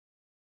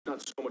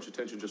not so much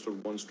attention just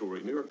on one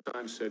story. New York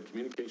Times said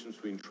communications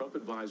between Trump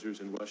advisors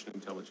and Russian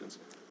intelligence.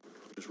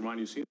 Just remind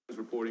you, CNN's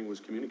reporting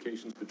was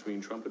communications between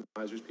Trump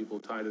advisors,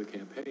 people tied to the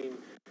campaign,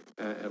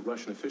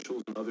 Russian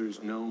officials and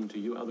others known to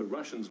you, other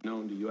Russians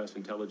known to U.S.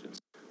 intelligence.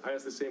 I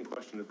asked the same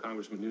question of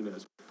Congressman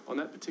Nunes. On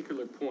that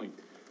particular point,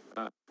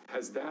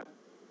 has that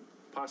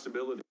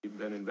possibility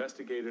been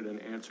investigated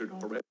and answered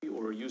already,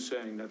 or are you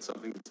saying that's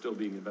something that's still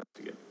being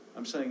investigated?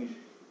 I'm saying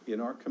in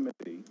our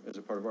committee, as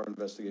a part of our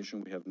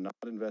investigation, we have not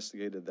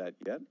investigated that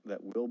yet. That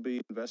will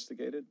be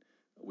investigated.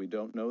 We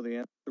don't know the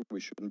answer. We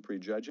shouldn't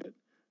prejudge it.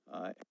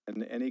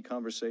 And any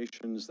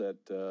conversations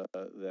that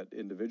that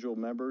individual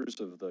members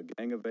of the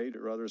Gang of Eight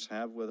or others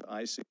have with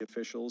IC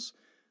officials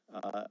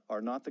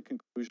are not the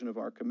conclusion of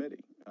our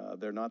committee.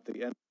 They're not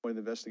the end point of the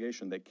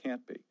investigation. They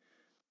can't be.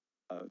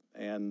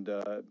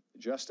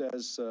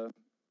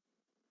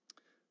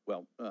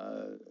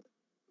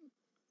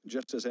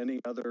 Just as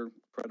any other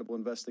credible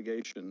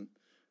investigation,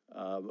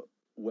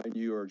 when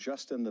you're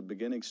just in the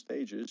beginning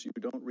stages, you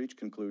don't reach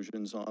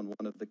conclusions on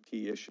one of the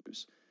key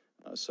issues.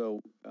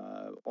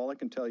 All I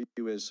can tell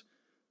you is,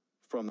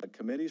 from the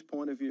committee's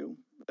point of view,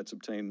 that's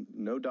obtained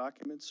no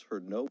documents,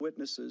 heard no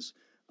witnesses,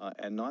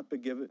 and not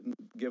been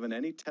given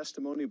any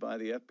testimony by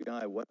the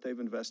FBI what they've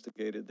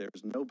investigated.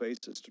 There's no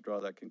basis to draw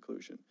that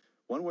conclusion,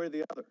 one way or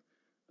the other.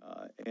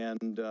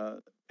 And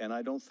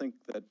I don't think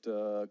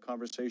that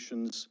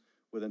conversations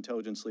with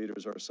intelligence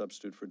leaders are a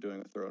substitute for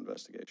doing a thorough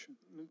investigation.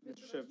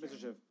 Mr.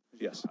 Schiff.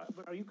 Yes.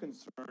 But are you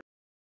concerned